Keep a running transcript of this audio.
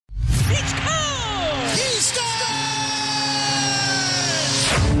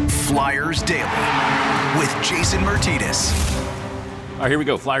Flyers Daily with Jason Martinez. All right, here we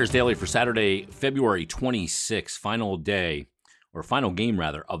go. Flyers Daily for Saturday, February 26th, final day, or final game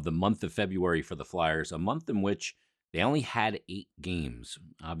rather, of the month of February for the Flyers, a month in which they only had 8 games.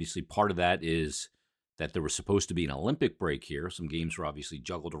 Obviously, part of that is that there was supposed to be an Olympic break here. Some games were obviously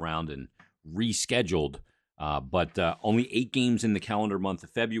juggled around and rescheduled, but only 8 games in the calendar month of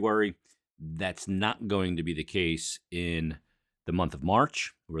February. That's not going to be the case in the month of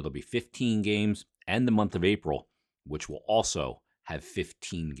March, where there'll be 15 games, and the month of April, which will also have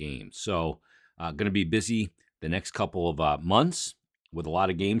 15 games. So going to be busy the next couple of months with a lot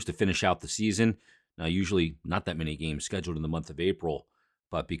of games to finish out the season. Now, usually not that many games scheduled in the month of April,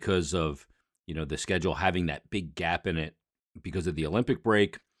 but because of the schedule having that big gap in it because of the Olympic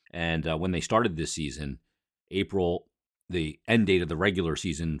break, and when they started this season, April, the end date of the regular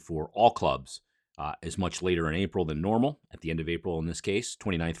season for all clubs, is much later in April than normal, at the end of April in this case,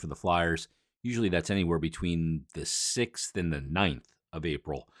 29th for the Flyers. Usually that's anywhere between the 6th and the 9th of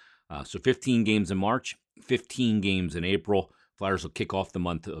April. So 15 games in March, 15 games in April. Flyers will kick off the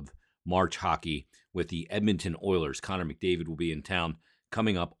month of March hockey with the Edmonton Oilers. Connor McDavid will be in town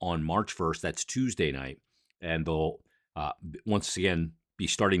coming up on March 1st. That's Tuesday night. And they'll once again be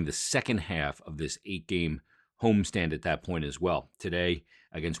starting the second half of this 8-game homestand at that point as well. Today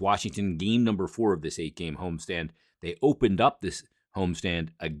against Washington, game number 4 of this 8-game homestand. They opened up this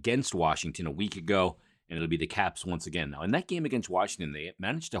homestand against Washington a week ago, and it'll be the Caps once again. Now, in that game against Washington, they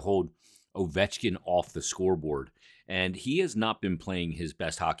managed to hold Ovechkin off the scoreboard, and he has not been playing his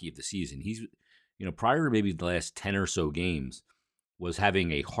best hockey of the season. He's, prior to maybe the last 10 or so games, was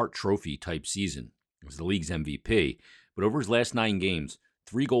having a Hart Trophy type season. He was the league's MVP, but over his last 9 games,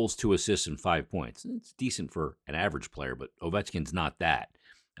 3 goals, 2 assists, and 5 points. It's decent for an average player, but Ovechkin's not that.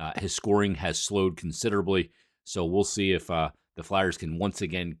 His scoring has slowed considerably, so we'll see if the Flyers can once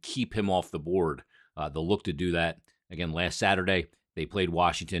again keep him off the board. They'll look to do that. Again, last Saturday, they played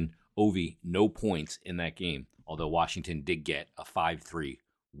Washington. Ovi, no points in that game, although Washington did get a 5-3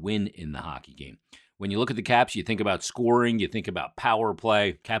 win in the hockey game. When you look at the Caps, you think about scoring, you think about power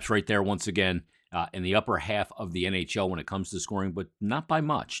play. Caps right there once again in the upper half of the NHL when it comes to scoring, but not by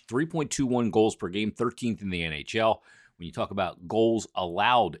much. 3.21 goals per game, 13th in the NHL. When you talk about goals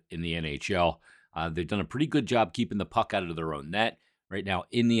allowed in the NHL, they've done a pretty good job keeping the puck out of their own net. Right now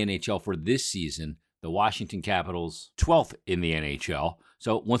in the NHL for this season, the Washington Capitals, 12th in the NHL.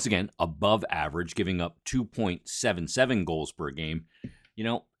 So once again, above average, giving up 2.77 goals per game.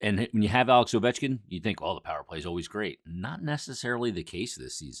 And when you have Alex Ovechkin, you think, the power play is always great. Not necessarily the case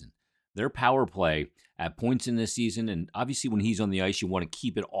this season. Their power play at points in this season, and obviously when he's on the ice, you want to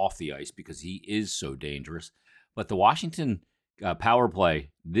keep it off the ice because he is so dangerous. But the Washington power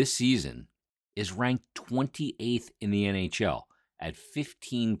play this season is ranked 28th in the NHL at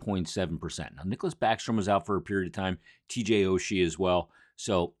 15.7%. Now, Nicholas Backstrom was out for a period of time, TJ Oshie as well.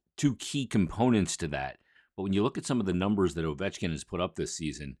 So 2 key components to that. But when you look at some of the numbers that Ovechkin has put up this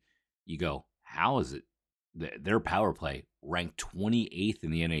season, you go, how is it their power play ranked 28th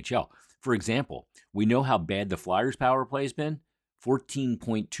in the NHL? For example, we know how bad the Flyers' power play has been,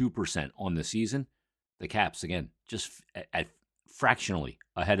 14.2% on the season. The Caps, again, just at fractionally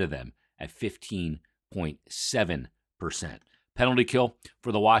ahead of them at 15.7%. Penalty kill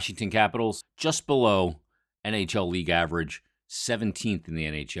for the Washington Capitals, just below NHL league average, 17th in the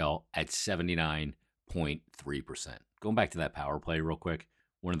NHL at 79.3%. Going back to that power play real quick,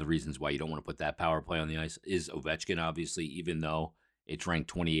 one of the reasons why you don't want to put that power play on the ice is Ovechkin, obviously, even though it's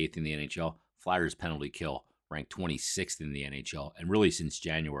ranked 28th in the NHL. Flyers penalty kill ranked 26th in the NHL, and really since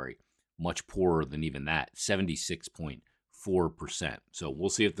January, much poorer than even that, 76.4%. So we'll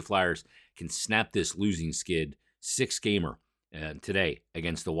see if the Flyers can snap this losing skid, 6-gamer today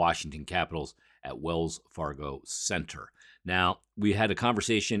against the Washington Capitals at Wells Fargo Center. Now, we had a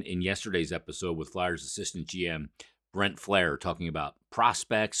conversation in yesterday's episode with Flyers assistant GM Brent Flahr talking about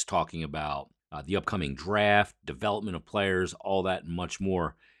prospects, talking about the upcoming draft, development of players, all that and much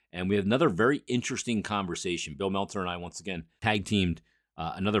more. And we had another very interesting conversation. Bill Meltzer and I, once again, tag-teamed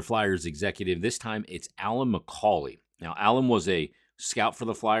another Flyers executive. This time, it's Alan McCauley. Now, Alan was a scout for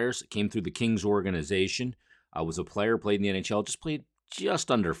the Flyers, came through the Kings organization, was a player, played in the NHL, played just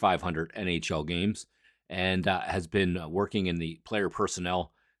under 500 NHL games, and has been working in the player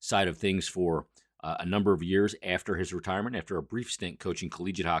personnel side of things for a number of years after his retirement, after a brief stint coaching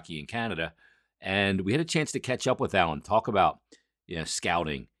collegiate hockey in Canada. And we had a chance to catch up with Alan, talk about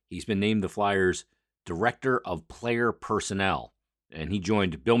scouting. He's been named the Flyers Director of Player Personnel, and he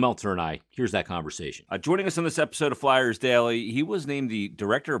joined Bill Meltzer and I. Here's that conversation. Joining us on this episode of Flyers Daily, he was named the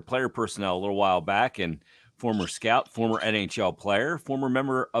Director of Player Personnel a little while back, and former scout, former NHL player, former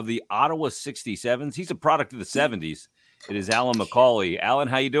member of the Ottawa 67s. He's a product of the 70s. It is Alan McCauley. Alan,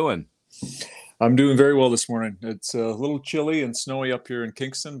 how you doing? I'm doing very well this morning. It's a little chilly and snowy up here in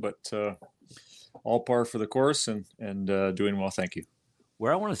Kingston, but all par for the course and doing well, thank you.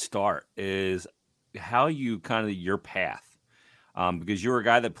 Where I want to start is how you your path. Because you're a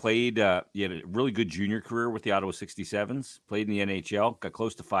guy that played, you had a really good junior career with the Ottawa 67s, played in the NHL, got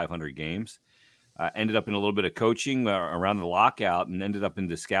close to 500 games, ended up in a little bit of coaching around the lockout and ended up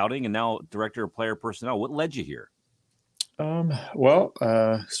into scouting and now director of player personnel. What led you here?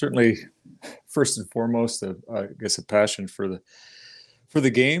 Certainly first and foremost, I guess a passion for the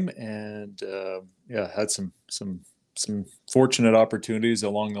game and had some fortunate opportunities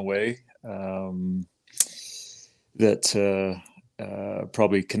along the way that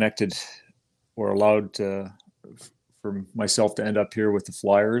probably connected or allowed for myself to end up here with the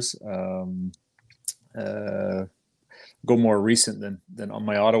Flyers. Go more recent than on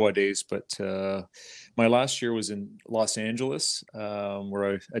my Ottawa days, but my last year was in Los Angeles,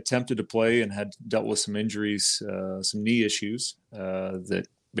 where I attempted to play and had dealt with some injuries, some knee issues that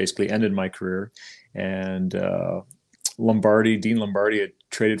basically ended my career. And Dean Lombardi had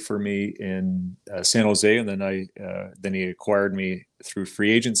traded for me in San Jose, and then he acquired me through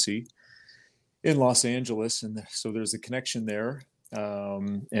free agency in Los Angeles, and so there's a connection there.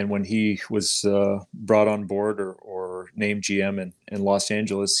 And when he was brought on board or named GM in Los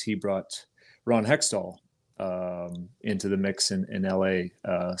Angeles, he brought Ron Hextall into the mix in LA.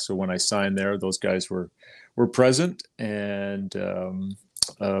 So when I signed there, those guys were present, and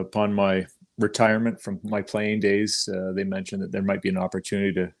upon my retirement from my playing days, they mentioned that there might be an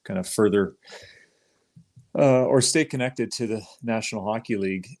opportunity to kind of further or stay connected to the National Hockey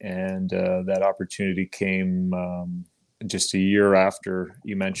League, and that opportunity came just a year after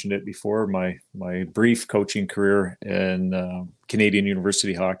you mentioned it before my brief coaching career in Canadian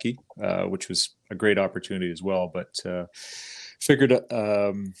University hockey, which was a great opportunity as well. But figured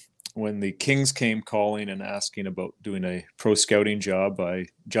when the Kings came calling and asking about doing a pro scouting job, I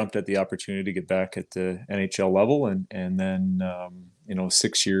jumped at the opportunity to get back at the NHL level. And then,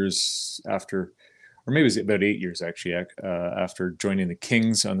 6 years after, or maybe it was about 8 years actually, after joining the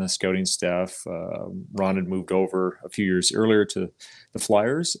Kings on the scouting staff, Ron had moved over a few years earlier to the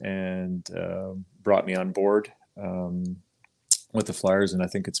Flyers and brought me on board with the Flyers. And I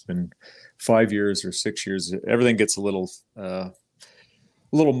think it's been 5 years or 6 years. Everything gets a little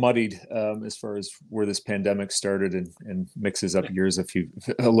muddied as far as where this pandemic started and mixes up years a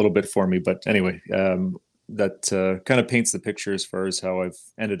little bit for me. But anyway, that kind of paints the picture as far as how I've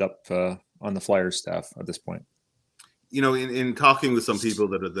ended up on the Flyers staff at this point. In talking with some people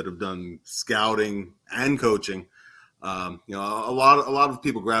that have done scouting and coaching, a lot of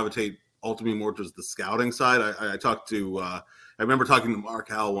people gravitate ultimately more towards the scouting side. I talked to I remember talking to Mark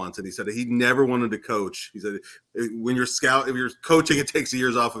Howell once, and he said he never wanted to coach. He said if you're coaching, it takes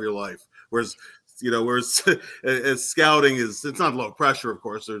years off of your life. Whereas as scouting it's not low pressure, of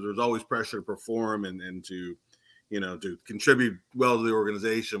course. There's always pressure to perform and to contribute well to the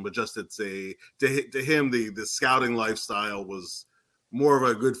organization, but just to him, the scouting lifestyle was more of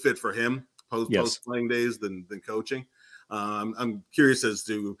a good fit for him post playing days than coaching. I'm curious as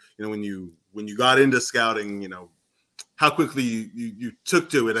to, when you got into scouting, how quickly you took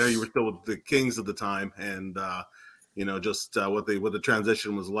to it. I know you were still with the Kings at the time, and what the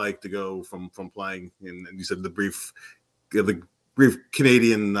transition was like to go from playing and you said the brief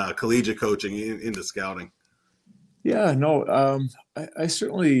Canadian collegiate coaching into scouting. Yeah, no, I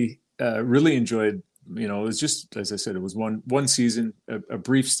certainly really enjoyed, it was just, as I said, it was one season, a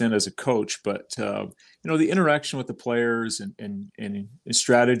brief stint as a coach, but, the interaction with the players and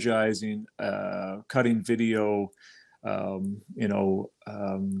strategizing, cutting video,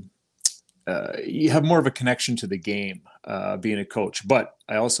 you have more of a connection to the game being a coach. But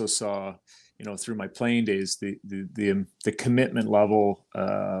I also saw, through my playing days, the commitment level,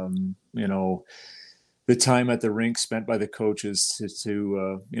 the time at the rink spent by the coaches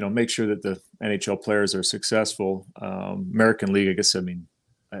to make sure that the NHL players are successful. American League, I guess. I mean,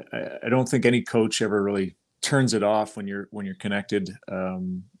 I don't think any coach ever really turns it off when you're connected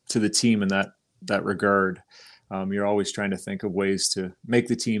to the team in that regard. You're always trying to think of ways to make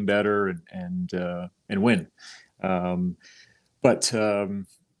the team better and win. So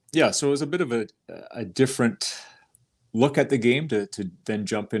it was a bit of a different look at the game to then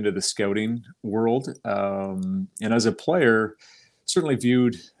jump into the scouting world. And as a player, certainly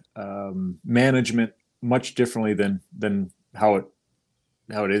viewed management much differently than how it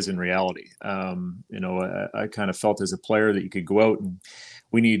is in reality. I kind of felt as a player that you could go out and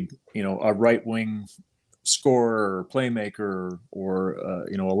we need, a right wing scorer or playmaker or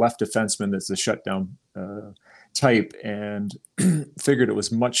a left defenseman that's a shutdown type, and figured it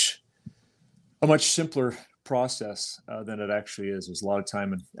was a much simpler process than it actually is. There's a lot of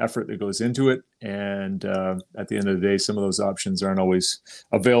time and effort that goes into it, and at the end of the day, some of those options aren't always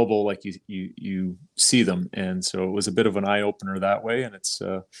available like you see them. And so it was a bit of an eye opener that way. And it's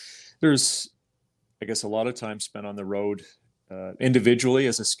there's, I guess, a lot of time spent on the road individually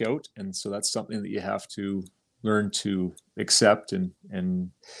as a scout, and so that's something that you have to learn to accept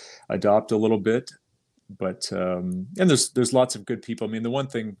and adopt a little bit. But and there's lots of good people. I mean, the one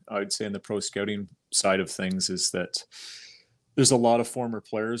thing I would say in the pro scouting side of things is that there's a lot of former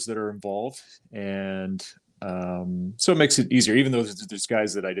players that are involved, and so it makes it easier. Even though there's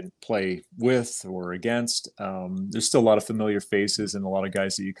guys that I didn't play with or against, there's still a lot of familiar faces and a lot of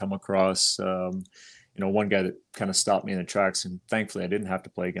guys that you come across. One guy that kind of stopped me in the tracks, and thankfully I didn't have to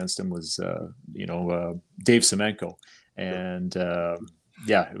play against him, was Dave Semenko. And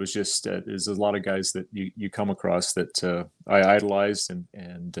it was just there's a lot of guys that you come across that I idolized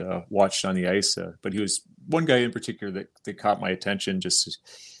and watched on the ice. But he was one guy in particular that caught my attention, just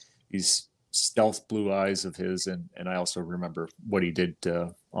these stealth blue eyes of his. And I also remember what he did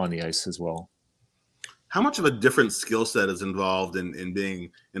on the ice as well. How much of a different skill set is involved in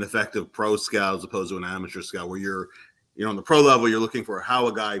being an effective pro scout as opposed to an amateur scout, where you're, on the pro level, you're looking for how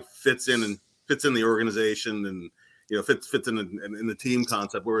a guy fits in the organization and, fits in the team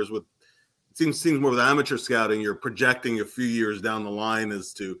concept. Whereas it seems more with amateur scouting, you're projecting a few years down the line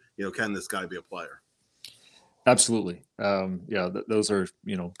as to, can this guy be a player? Absolutely. Those are,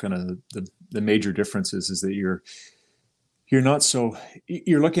 kind of the major differences, is that you're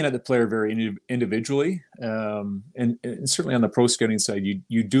looking at the player very individually. And certainly on the pro scouting side,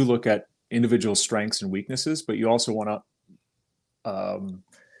 you do look at individual strengths and weaknesses, but you also want to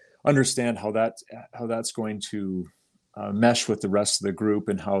understand how that's going to mesh with the rest of the group,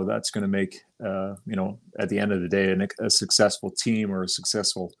 and how that's going to make, at the end of the day, a successful team or a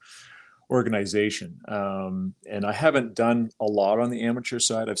successful organization. And I haven't done a lot on the amateur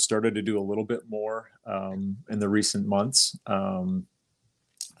side. I've started to do a little bit more in the recent months. And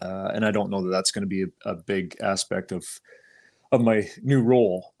I don't know that that's going to be a big aspect of my new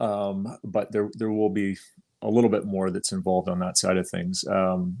role. But there will be a little bit more that's involved on that side of things.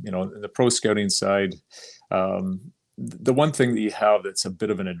 In the pro scouting side, the one thing that you have that's a bit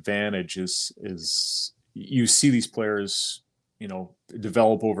of an advantage is you see these players,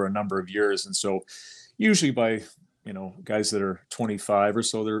 develop over a number of years. And so usually by, guys that are 25 or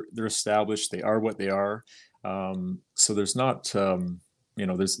so, they're established, they are what they are. So there's not,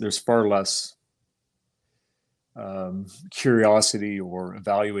 there's far less curiosity or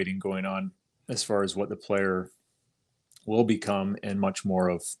evaluating going on as far as what the player will become, and much more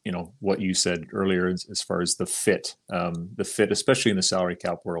of, what you said earlier as far as the fit, especially in the salary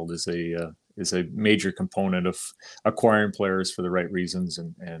cap world, is a major component of acquiring players for the right reasons,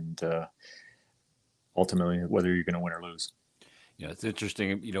 and ultimately whether you're going to win or lose. It's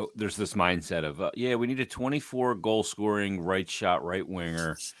interesting. There's this mindset of, we need a 24 goal scoring right shot right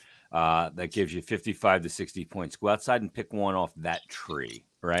winger that gives you 55 to 60 points. Go outside and pick one off that tree,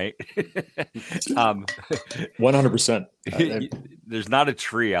 right? 100%. There's not a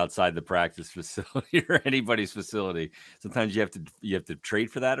tree outside the practice facility or anybody's facility. Sometimes you have to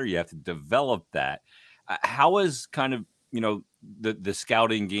trade for that, or you have to develop that. How is kind of, the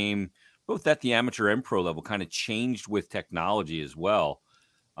scouting game, both at the amateur and pro level, kind of changed with technology as well?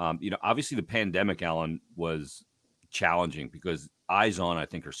 Obviously the pandemic, Alan, was challenging because eyes on, I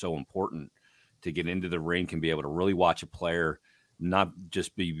think, are so important to get into the rink and be able to really watch a player, not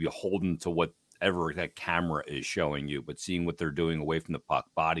just be beholden to whatever that camera is showing you, but seeing what they're doing away from the puck,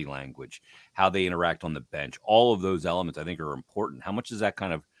 body language, how they interact on the bench. All of those elements, I think, are important. How much has that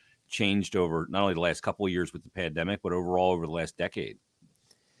kind of changed over not only the last couple of years with the pandemic, but overall over the last decade?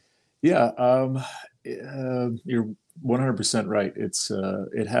 Yeah, you're 100% right.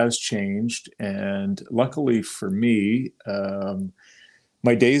 It has changed, and luckily for me,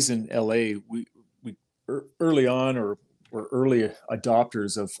 my days in LA, we early on were early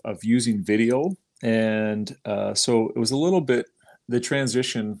adopters of using video, and so it was a little bit the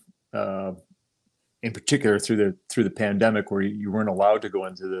transition, in particular through the pandemic, where you weren't allowed to go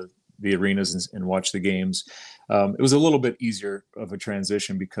into the arenas and watch the games. It was a little bit easier of a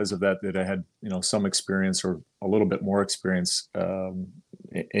transition because of that I had, some experience, or a little bit more experience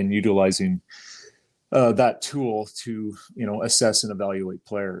in utilizing that tool to, assess and evaluate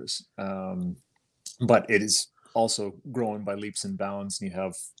players. But it is also growing by leaps and bounds, and you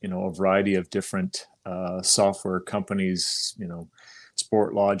have, a variety of different software companies,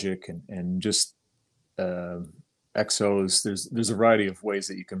 Sportlogic and just exos. There's a variety of ways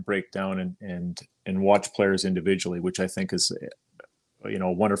that you can break down and watch players individually, which I think is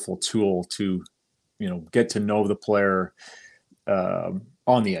a wonderful tool to get to know the player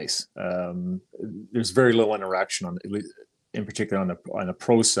on the ice. There's very little interaction in particular on the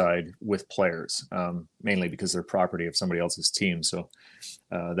pro side with players, mainly because they're property of somebody else's team. So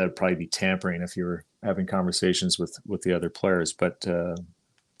that'd probably be tampering if you were having conversations with the other players. But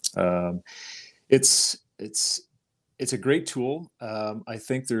it's a great tool. I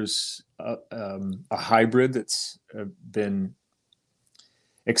think there's a hybrid that's been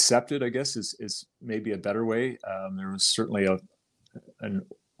accepted, I guess, is maybe a better way. There was certainly an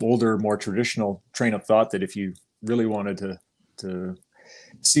older, more traditional train of thought that if you really wanted to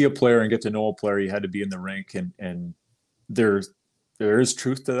see a player and get to know a player, you had to be in the rink, and there is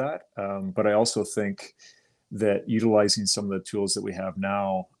truth to that. But I also think that utilizing some of the tools that we have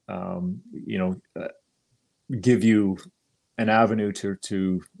now, give you an avenue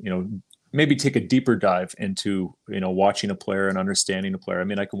to maybe take a deeper dive into watching a player and understanding a player. I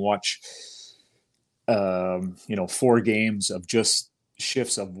mean, I can watch 4 games of just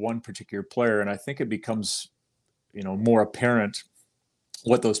shifts of one particular player, and I think it becomes more apparent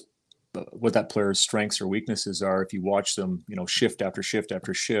what that player's strengths or weaknesses are if you watch them shift after shift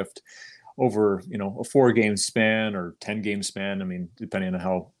after shift over a 4-game span or 10-game span. I mean, depending on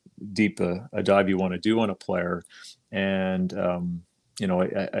how deep a dive you want to do on a player. And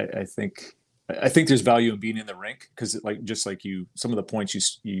I think there's value in being in the rink, because just like some of the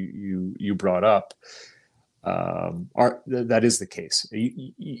points you brought up that is the case.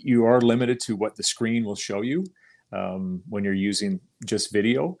 You are limited to what the screen will show you when you're using just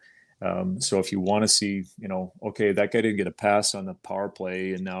video. So if you want to see, okay, that guy didn't get a pass on the power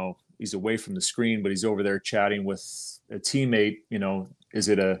play, and now he's away from the screen, but he's over there chatting with a teammate. Is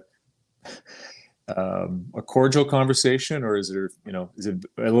it a cordial conversation, or is it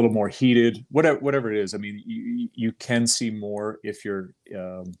a little more heated? Whatever it is. I mean, you can see more if you're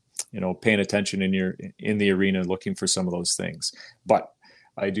paying attention in the arena, looking for some of those things. But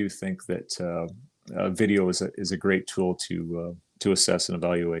I do think that video is a great tool to assess and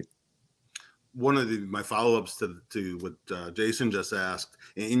evaluate. One of my follow-ups to what Jason just asked,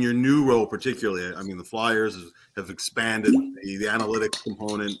 in your new role particularly, I mean, the Flyers have expanded the analytics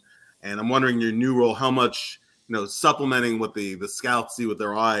component, and I'm wondering, your new role, how much supplementing what the scouts see with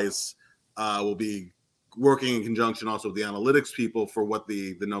their eyes will be working in conjunction also with the analytics people for what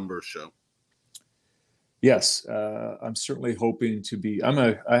the numbers show. Yes, I'm certainly hoping to be.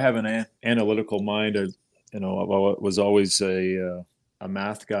 I have an analytical mind. I was always a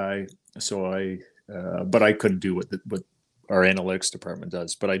math guy, so but I couldn't do what our analytics department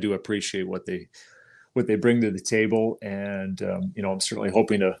does. But I do appreciate what they bring to the table, and I'm certainly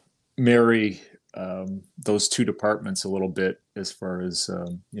hoping to marry those two departments a little bit as far as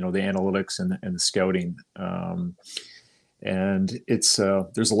the analytics and the scouting. And it's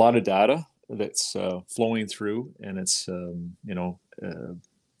there's a lot of data that's flowing through, and it's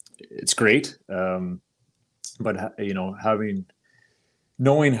it's great. But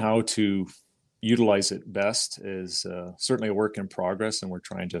knowing how to utilize it best is certainly a work in progress, and we're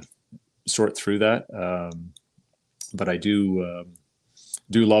trying to sort through that. But I do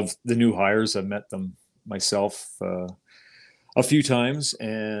love the new hires. I've met them myself a few times,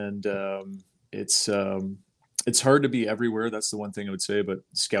 and it's hard to be everywhere. That's the one thing I would say about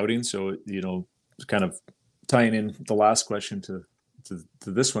scouting. So kind of tying in the last question to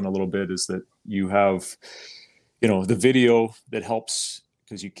this one a little bit, is that you have the video that helps,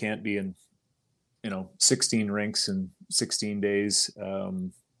 because you can't be in 16 rinks in 16 days.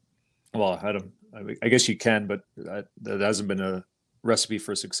 Well, I guess you can, but that hasn't been a recipe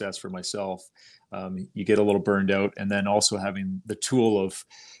for success for myself. You get a little burned out, and then also having the tool of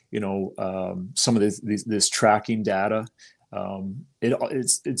some of this tracking data.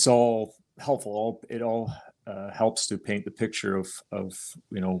 It's all helpful. It all helps to paint the picture of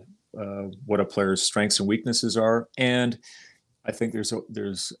what a player's strengths and weaknesses are, and I think there's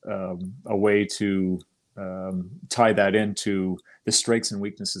a way to tie that into the strengths and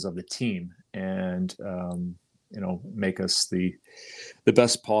weaknesses of the team, and make us the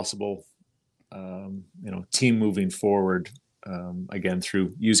best possible team moving forward, again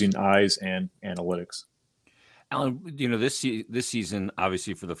through using eyes and analytics. Alan, this season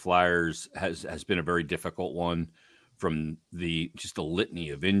obviously for the Flyers has been a very difficult one, from just a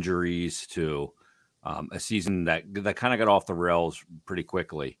litany of injuries to a season that kind of got off the rails pretty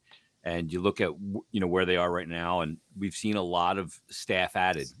quickly. And you look at where they are right now, and we've seen a lot of staff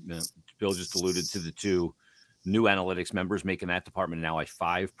added. Bill just alluded to the 2 new analytics members, making that department now a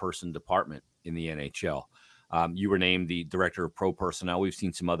 5-person department. in the NHL. You were named the director of pro personnel. We've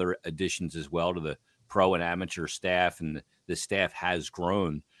seen some other additions as well to the pro and amateur staff, and the staff has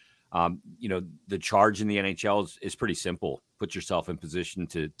grown. The charge in the NHL is pretty simple. Put yourself in position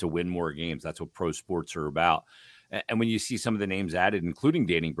to win more games. That's what pro sports are about. And when you see some of the names added, including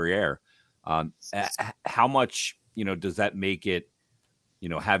Danny Briere, how much, does that make it,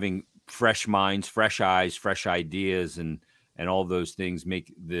 having fresh minds, fresh eyes, fresh ideas, and all those things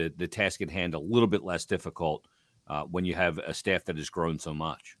make the task at hand a little bit less difficult when you have a staff that has grown so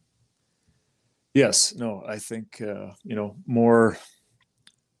much? Yes, no, I think, more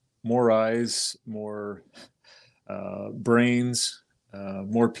eyes, more brains,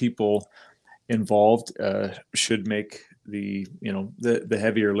 more people involved should make the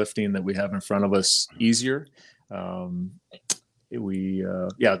heavier lifting that we have in front of us easier. The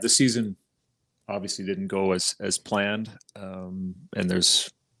season obviously didn't go as planned, and there's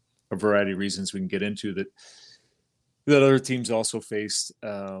a variety of reasons we can get into that other teams also faced.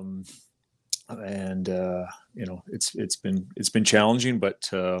 It's been challenging, but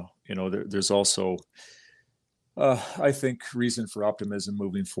there's also I think reason for optimism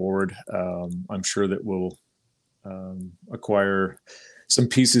moving forward. I'm sure that we'll acquire some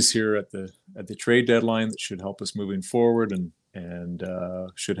pieces here at the trade deadline that should help us moving forward, and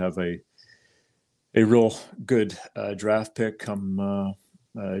should have a real good draft pick come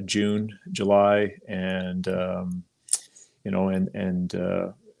June, July, and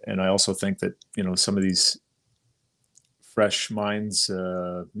and I also think that some of these fresh minds,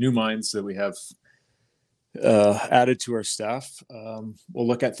 new minds that we have added to our staff, we'll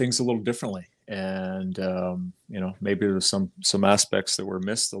look at things a little differently. And maybe there's some aspects that were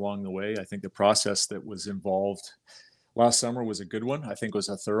missed along the way. I think the process that was involved last summer was a good one. I think it was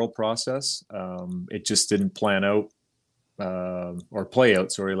a thorough process. It just didn't plan out or play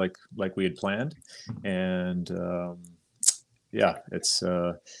out, sorry, like we had planned. And it's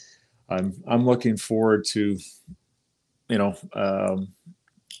I'm looking forward to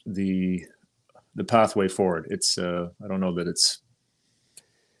the pathway forward. It's I don't know that it's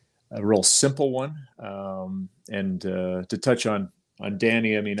a real simple one. And to touch on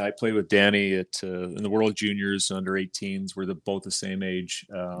Danny, I mean, I played with Danny in the World Juniors under 18s. We're both the same age.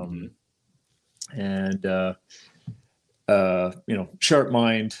 Sharp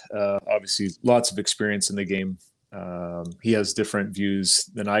mind, obviously lots of experience in the game. He has different views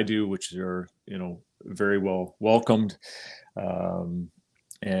than I do, which are, very well welcomed. I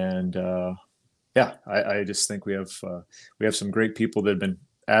just think we have some great people that have been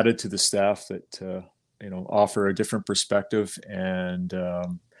added to the staff that, offer a different perspective and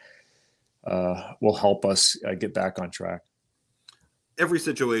will help us get back on track. Every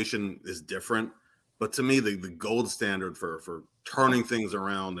situation is different, but to me, the gold standard for turning things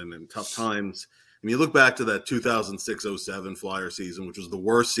around and in tough times, I mean, you look back to that 2006-07 Flyer season, which was the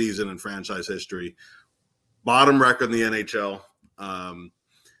worst season in franchise history, bottom record in the NHL. And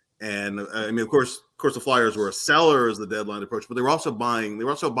I mean, of course, the Flyers were a seller as the deadline approached, but they were also buying. They were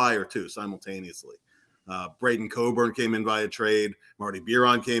also a buyer too, simultaneously. Braden Coburn came in via trade. Marty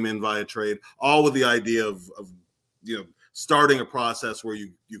Biron came in via trade, all with the idea of starting a process where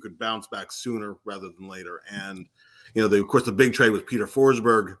you could bounce back sooner rather than later. And of course, the big trade was Peter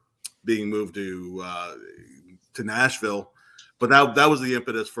Forsberg being moved to Nashville, but that was the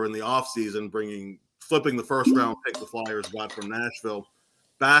impetus for in the offseason flipping the first round pick the Flyers got from Nashville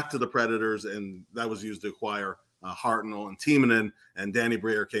back to the Predators, and that was used to acquire Hartnell and Timonen, and Danny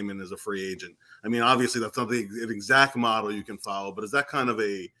Briere came in as a free agent. I mean, obviously that's not an exact model you can follow, but is that kind of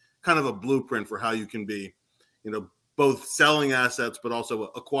a blueprint for how you can be, both selling assets but also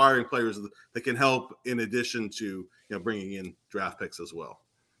acquiring players that can help in addition to bringing in draft picks as well?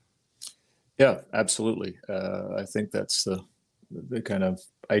 Yeah, absolutely. I think that's the kind of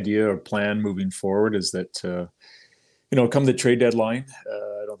idea or plan moving forward is that, come the trade deadline,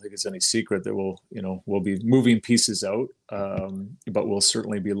 I don't think it's any secret that we'll be moving pieces out, but we'll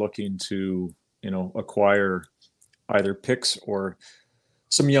certainly be looking to, acquire either picks or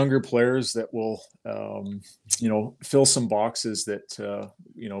some younger players that will, fill some boxes that,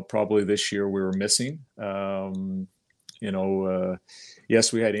 probably this year we were missing.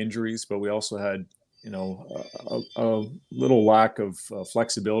 Yes, we had injuries, but we also had, a little lack of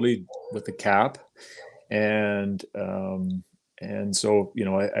flexibility with the cap. And so,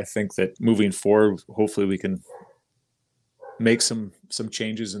 I think that moving forward, hopefully we can make some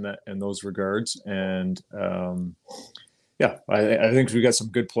changes in those regards. And I think we got some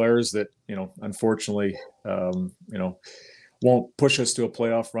good players that, unfortunately, won't push us to a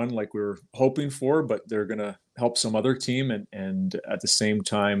playoff run like we were hoping for, but they're going to help some other team, and at the same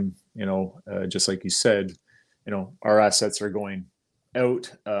time, just like you said, our assets are going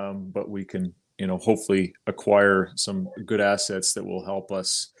out, but we can, hopefully acquire some good assets that will help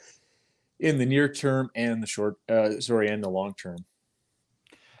us in the near term and and the long term.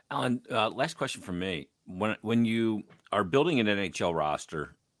 Alan, last question from me. When you are building an NHL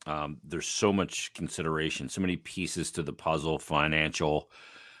roster, there's so much consideration, so many pieces to the puzzle, financial,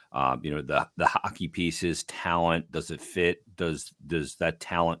 the hockey pieces, talent. Does it fit? Does that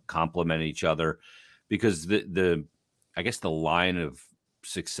talent complement each other? Because I guess the line of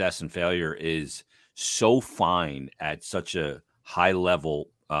success and failure is so fine at such a high level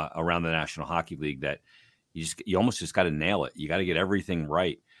around the National Hockey League that you almost just got to nail it. You got to get everything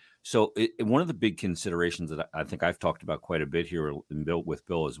right. So one of the big considerations that I think I've talked about quite a bit here with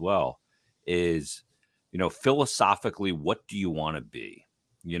Bill as well is, philosophically, what do you want to be?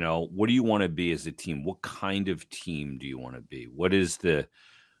 What do you want to be as a team? What kind of team do you want to be? What is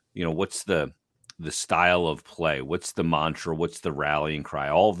what's the style of play? What's the mantra? What's the rallying cry?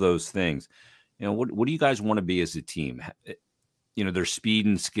 All of those things. What do you guys want to be as a team? There's speed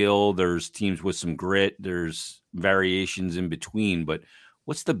and skill. There's teams with some grit. There's variations in between, but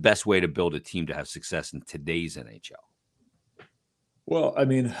what's the best way to build a team to have success in today's NHL? Well, I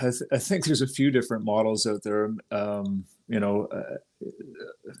mean, I think there's a few different models out there.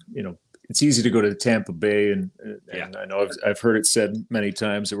 It's easy to go to Tampa Bay, and I know I've heard it said many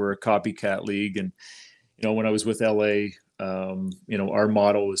times that we're a copycat league. And when I was with LA, our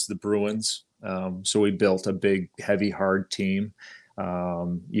model was the Bruins. So we built a big, heavy, hard team.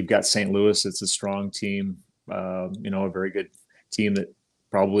 You've got St. Louis; it's a strong team. A very good team that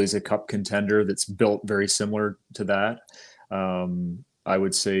probably is a cup contender that's built very similar to that. I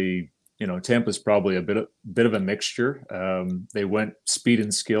would say, Tampa's probably a bit of a mixture. They went speed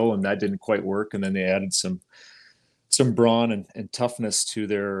and skill, and that didn't quite work. And then they added some brawn and toughness to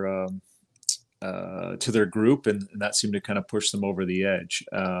their group, and that seemed to kind of push them over the edge.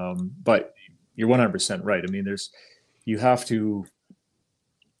 But you're 100% right. I mean, you have to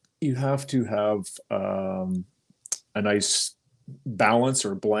have a nice balance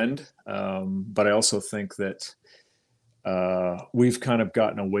or blend. But I also think that we've kind of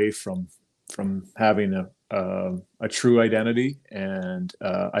gotten away from having a true identity. And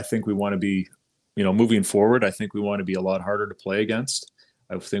I think we want to be, moving forward, I think we want to be a lot harder to play against.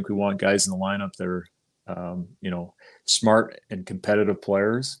 I think we want guys in the lineup that are, smart and competitive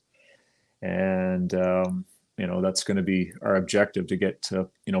players. And, that's going to be our objective, to get to,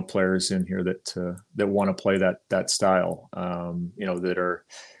 players in here that want to play that style, that are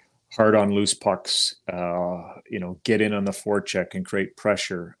hard on loose pucks, get in on the forecheck and create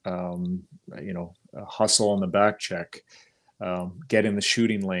pressure, hustle on the back check, get in the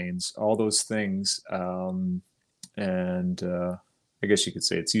shooting lanes, all those things. I guess you could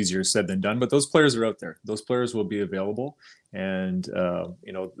say it's easier said than done, but those players are out there. Those players will be available. And,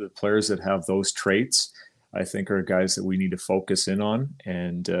 the players that have those traits, I think, are guys that we need to focus in on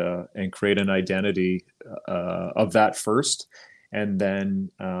and create an identity of that first. And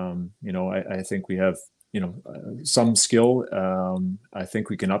then, I think we have, some skill. I think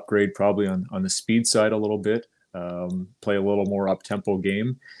we can upgrade probably on the speed side a little bit, play a little more up-tempo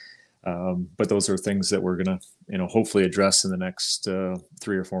game. But those are things that we're going to, hopefully address in the next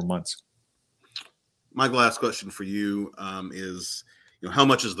 3 or 4 months. My last question for you is, how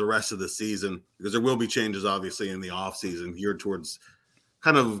much is the rest of the season? Because there will be changes, obviously, in the off season geared towards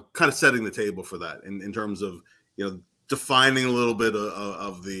kind of setting the table for that in terms of, defining a little bit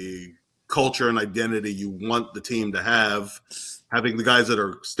of the culture and identity you want the team to have, having the guys that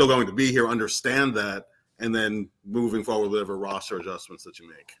are still going to be here understand that, and then moving forward with whatever roster adjustments that you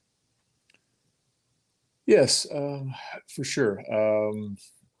make. Yes, for sure.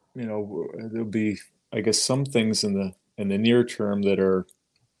 There'll be, I guess, some things in the near term that are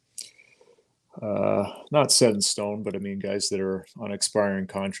not set in stone, but I mean, guys that are on expiring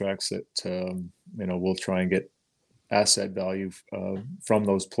contracts that, we'll try and get asset value from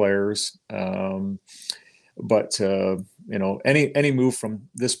those players. But any move from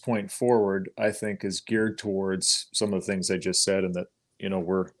this point forward, I think, is geared towards some of the things I just said, and that,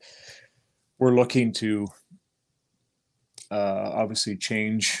 we're looking to obviously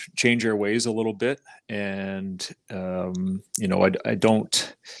change our ways a little bit. And, I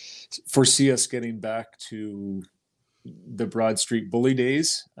don't foresee us getting back to the Broad Street bully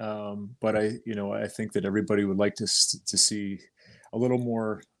days. But I think that everybody would like to see a little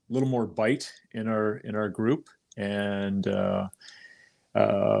more bite in our group. But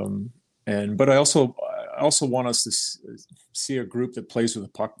I also want us to see a group that plays with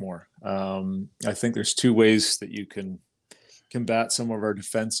the puck more. I think there's two ways that you can combat some of our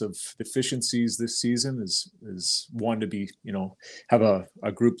defensive deficiencies this season. Is one to be, have a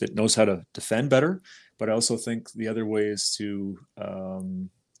group that knows how to defend better, but I also think the other way is to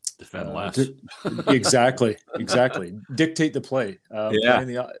defend less. Exactly. Dictate the play.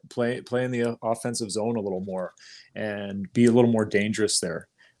 Play in the offensive zone a little more, and be a little more dangerous there.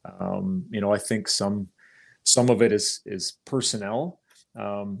 I think some of it is personnel,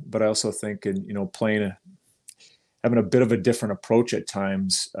 but I also think in having a bit of a different approach at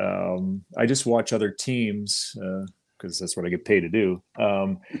times. I just watch other teams because that's what I get paid to do,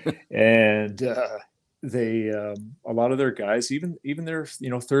 and they a lot of their guys, even their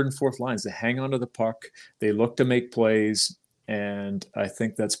third and fourth lines, they hang onto the puck, they look to make plays, and I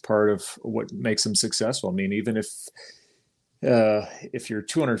think that's part of what makes them successful. I mean, even if you're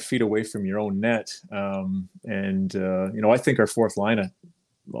 200 feet away from your own net, I think our fourth line,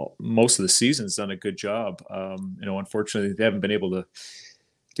 most of the season has done a good job. Unfortunately, they haven't been able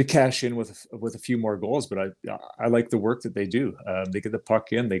to cash in with a few more goals, but I like the work that they do. They get the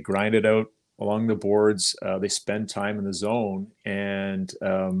puck in, they grind it out along the boards, they spend time in the zone, and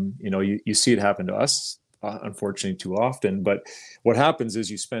you see it happen to us, unfortunately, too often. But what happens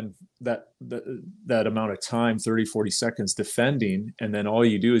is you spend that amount of time, 30, 40 seconds defending, and then all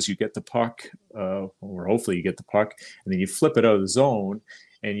you do is you get the puck, or hopefully you get the puck, and then you flip it out of the zone,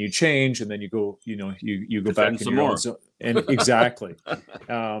 and you change, and then you go, you go back in your own zone. And exactly.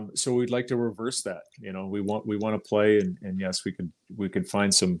 So we'd like to reverse that. We want to play, and yes, we could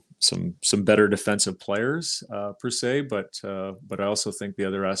find some better defensive players per se, but I also think the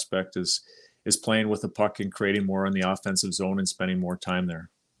other aspect is playing with the puck and creating more in the offensive zone and spending more time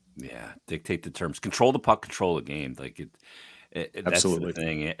there. Yeah, dictate the terms, control the puck, control the game. Like that's absolutely the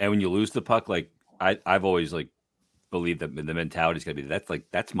thing. And when you lose the puck, like I've always believe that the mentality is going to be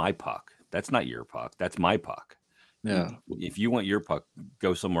that's my puck. That's not your puck. That's my puck. Yeah. If you want your puck,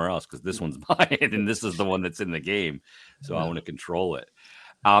 go somewhere else, because this one's mine and this is the one that's in the game. So I want to control it.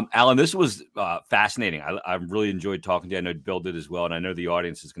 Alan, this was fascinating. I really enjoyed talking to you. I know Bill did as well, and I know the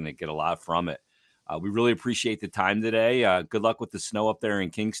audience is going to get a lot from it. We really appreciate the time today. Good luck with the snow up there in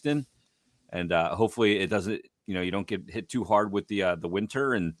Kingston, and hopefully it doesn't. You don't get hit too hard with the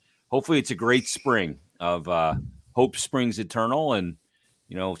winter, and hopefully it's a great spring of. Hope springs eternal, and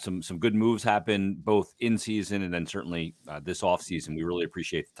some good moves happen both in season and then certainly this off season. We really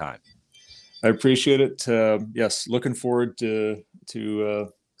appreciate the time. I appreciate it. Yes, looking forward to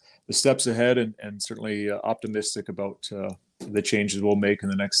the steps ahead, and certainly optimistic about the changes we'll make in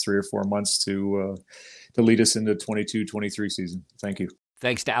the next 3 or 4 months to lead us into 22-23 season. Thank you.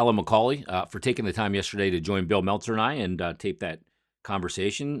 Thanks to Alan McCauley for taking the time yesterday to join Bill Meltzer and I and tape that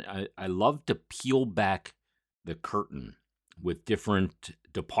conversation. I love to peel back the curtain with different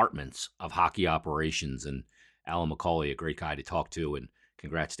departments of hockey operations, and Alan McCauley, a great guy to talk to, and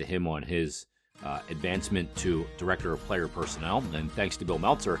congrats to him on his advancement to Director of Player Personnel, and thanks to Bill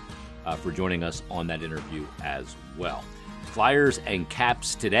Meltzer for joining us on that interview as well. Flyers and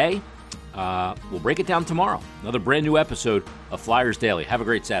Caps today. We'll break it down tomorrow. Another brand new episode of Flyers Daily. Have a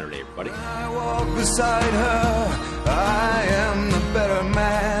great Saturday, everybody. When I walk beside her, I am the better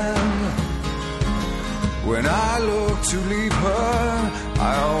man. When I look to leave her,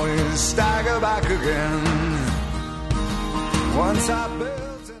 I always stagger back again. Once I built